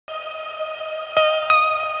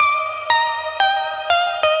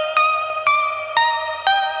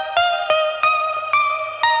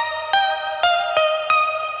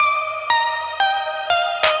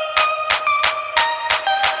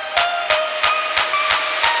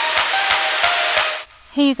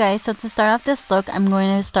Hey you guys, so to start off this look, I'm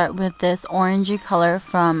going to start with this orangey color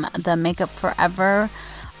from the Makeup Forever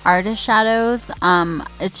Artist Shadows.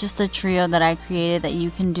 It's just a trio that I created that you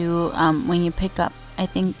can do when you pick up, I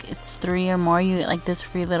think it's 3 or more, you get like this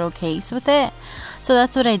free little case with it. So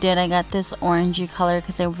that's what I did. I got this orangey color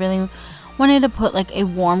because I really wanted to put like a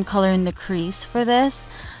warm color in the crease for this.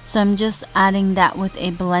 So I'm just adding that with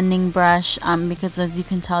a blending brush because as you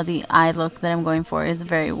can tell, the eye look that I'm going for is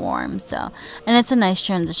very warm. And it's a nice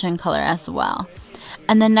transition color as well.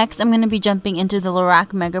 And then next I'm going to be jumping into the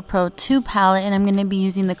Lorac Mega Pro 2 palette, and I'm going to be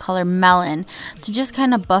using the color Melon to just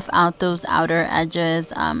kind of buff out those outer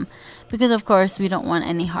edges because of course we don't want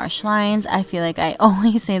any harsh lines. I feel like I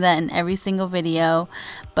always say that in every single video,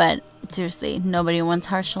 but seriously, nobody wants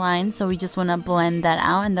harsh lines, so we just want to blend that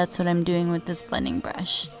out, and that's what I'm doing with this blending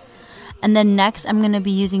brush. And then next I'm going to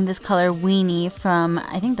be using this color Weenie from,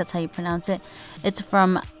 I think that's how you pronounce it. It's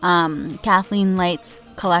from Kathleen Light's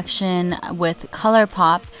collection with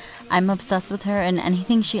ColourPop. I'm obsessed with her and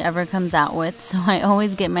anything she ever comes out with, so I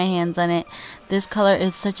always get my hands on it. This color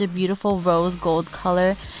is such a beautiful rose gold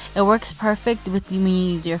color. It works perfect with when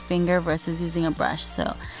you use your finger versus using a brush,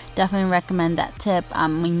 so definitely recommend that tip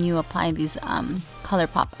when you apply these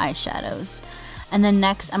ColourPop eyeshadows. And then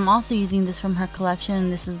next, I'm also using this from her collection.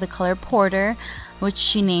 This is the color Porter, which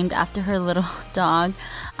she named after her little dog.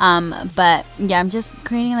 But yeah, I'm just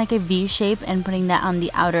creating like a V shape and putting that on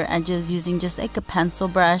the outer edges using just like a pencil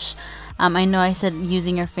brush. I know I said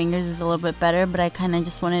using your fingers is a little bit better, but I kind of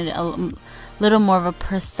just wanted a little more of a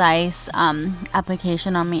precise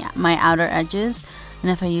application on my outer edges.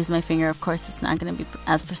 And if I use my finger, of course, it's not going to be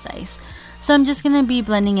as precise. So I'm just going to be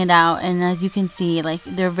blending it out, and as you can see, like,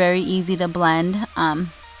 they're very easy to blend,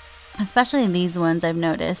 especially these ones I've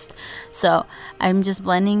noticed. So I'm just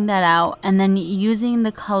blending that out, and then using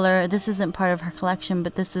the color, this isn't part of her collection,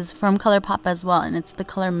 but this is from ColourPop as well, and it's the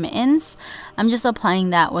color Mittens. I'm just applying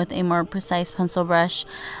that with a more precise pencil brush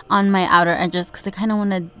on my outer edges because I kind of want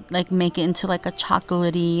to like make it into like a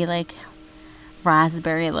chocolatey, like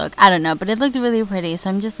raspberry look. I don't know, but it looked really pretty, so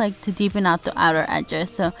I'm just like to deepen out the outer edges.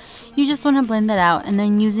 So you just want to blend that out, and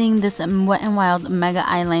then using this Wet n Wild Mega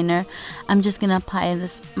Eyeliner, I'm just gonna apply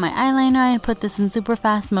my eyeliner. I put this in super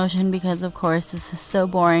fast motion because of course this is so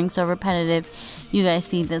boring, so repetitive. You guys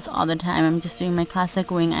see this all the time. I'm just doing my classic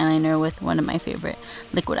wing eyeliner with one of my favorite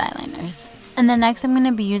liquid eyeliners. And then next I'm going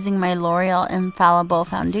to be using my L'Oreal Infallible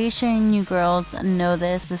foundation. You girls know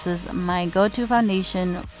this. This is my go-to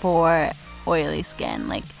foundation for oily skin.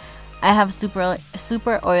 Like, I have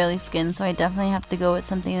super oily skin, so I definitely have to go with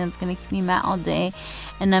something that's going to keep me matte all day.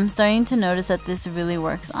 And I'm starting to notice that this really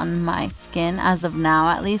works on my skin as of now,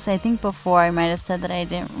 at least. I think before I might have said that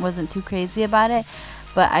I wasn't too crazy about it,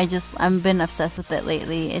 but I've been obsessed with it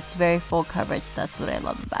lately. It's very full coverage. That's what I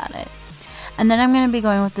love about it. And then I'm going to be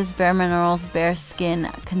going with this Bare Minerals Bare Skin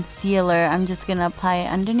Concealer. I'm just going to apply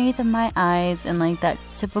it underneath of my eyes in like that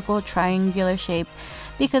typical triangular shape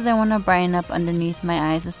because I want to brighten up underneath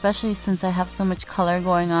my eyes, especially since I have so much color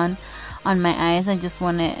going on my eyes. I just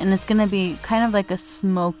want it, and it's going to be kind of like a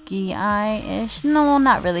smoky eye-ish. No,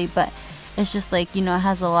 not really, but it's just like, you know, it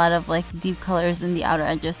has a lot of like deep colors in the outer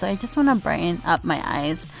edges, so I just want to brighten up my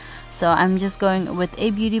eyes. So I'm just going with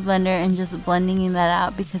a beauty blender and just blending that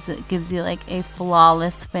out because it gives you like a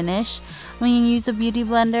flawless finish when you use a beauty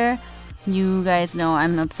blender. You guys know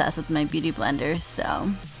I'm obsessed with my beauty blenders,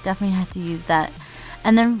 so definitely had to use that.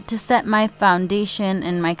 And then to set my foundation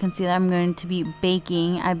and my concealer, I'm going to be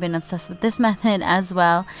baking. I've been obsessed with this method as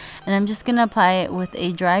well. And I'm just going to apply it with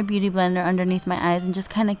a dry beauty blender underneath my eyes and just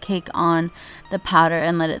kind of cake on the powder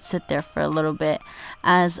and let it sit there for a little bit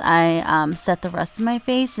as I set the rest of my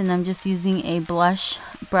face. And I'm just using a blush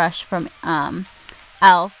brush from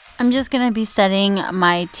e.l.f. I'm just going to be setting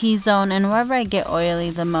my T-zone and wherever I get oily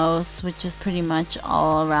the most, which is pretty much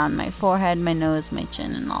all around my forehead, my nose, my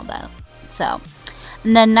chin, and all that.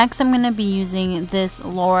 And then next I'm going to be using this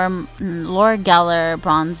Laura Geller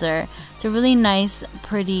bronzer. It's a really nice,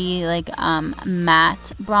 pretty, like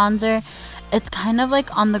matte bronzer. It's kind of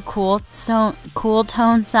like on the cool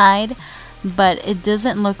tone side, but it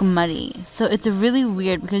doesn't look muddy. So it's really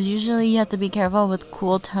weird because usually you have to be careful with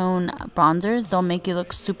cool tone bronzers. They'll make you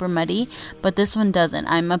look super muddy, but this one doesn't.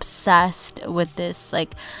 I'm obsessed with this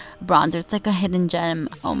like bronzer. It's like a hidden gem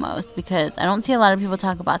almost because I don't see a lot of people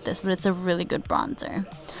talk about this, but it's a really good bronzer.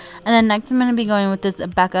 And then next I'm going to be going with this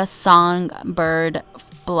Becca Songbird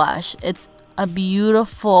blush. It's a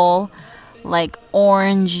beautiful like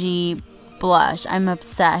orangey blush. I'm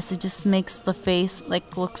obsessed. It just makes the face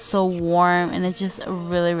like look so warm, and it's just a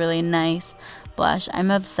really nice blush. I'm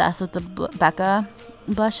obsessed with the Becca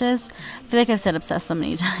blushes. I feel like I've said obsessed so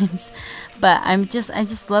many times, but I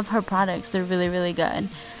just love her products. They're really, really good.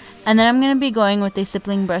 And then I'm going to be going with a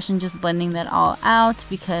stippling brush and just blending that all out,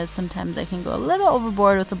 because sometimes I can go a little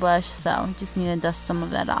overboard with the blush, so just need to dust some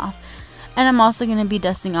of that off. And I'm also going to be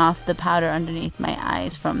dusting off the powder underneath my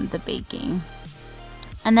eyes from the baking.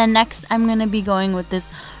 And then next I'm going to be going with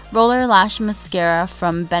this roller lash mascara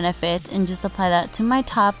from Benefit and just apply that to my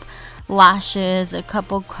top lashes, a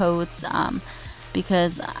couple coats,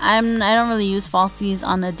 because I don't really use falsies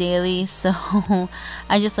on a daily, so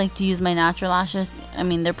I just like to use my natural lashes. I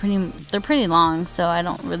mean, they're pretty long, so I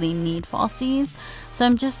don't really need falsies. So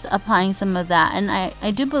I'm just applying some of that, and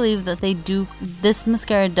I do believe that this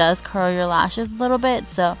mascara does curl your lashes a little bit,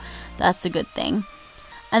 so that's a good thing.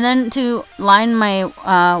 And then to line my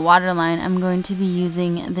waterline, I'm going to be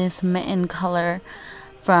using this mitten color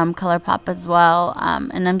from ColourPop as well,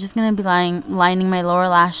 and I'm just going to be lining my lower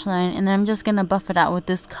lash line, and then I'm just going to buff it out with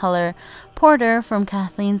this color Porter from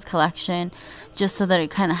Kathleen's collection, just so that it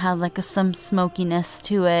kind of has like some smokiness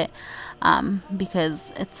to it,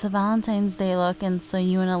 because it's a Valentine's Day look, and so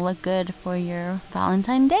you want to look good for your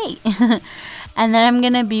Valentine date. And then I'm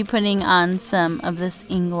going to be putting on some of this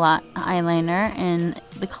Inglot eyeliner in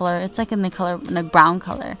the color, it's like in a brown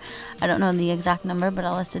color. I don't know the exact number, but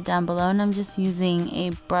I'll list it down below. And I'm just using a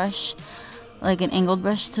brush, like an angled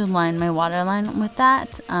brush, to line my waterline with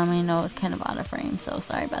that. I know it's kind of out of frame, so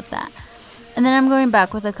sorry about that. And then I'm going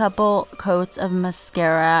back with a couple coats of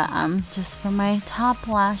mascara, just for my top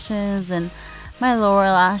lashes and my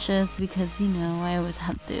lower lashes, because I always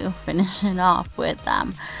have to finish it off with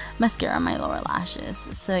mascara on my lower lashes.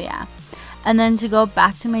 So yeah. And then to go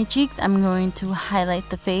back to my cheeks, I'm going to highlight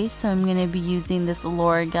the face. So I'm going to be using this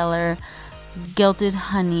Laura Geller Gilded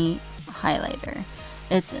Honey highlighter.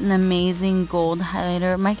 It's an amazing gold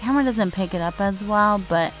highlighter. My camera doesn't pick it up as well,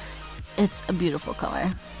 but it's a beautiful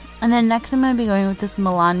color. And then next I'm going to be going with this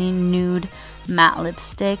Milani Nude Matte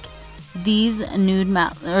Lipstick. This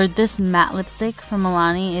matte lipstick from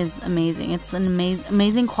Milani is amazing. It's an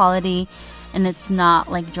amazing quality, and it's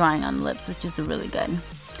not like drying on the lips, which is really good.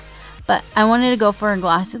 But I wanted to go for a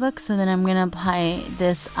glossy look, so then I'm going to apply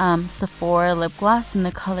this Sephora lip gloss in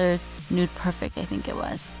the color Nude Perfect, I think it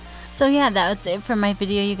was. So yeah, that's it for my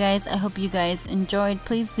video, you guys. I hope you guys enjoyed.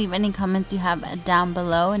 Please leave any comments you have down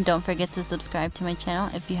below, and don't forget to subscribe to my channel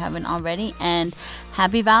if you haven't already. And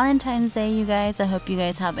happy Valentine's Day, you guys. I hope you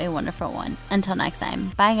guys have a wonderful one. Until next time,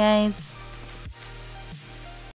 bye guys.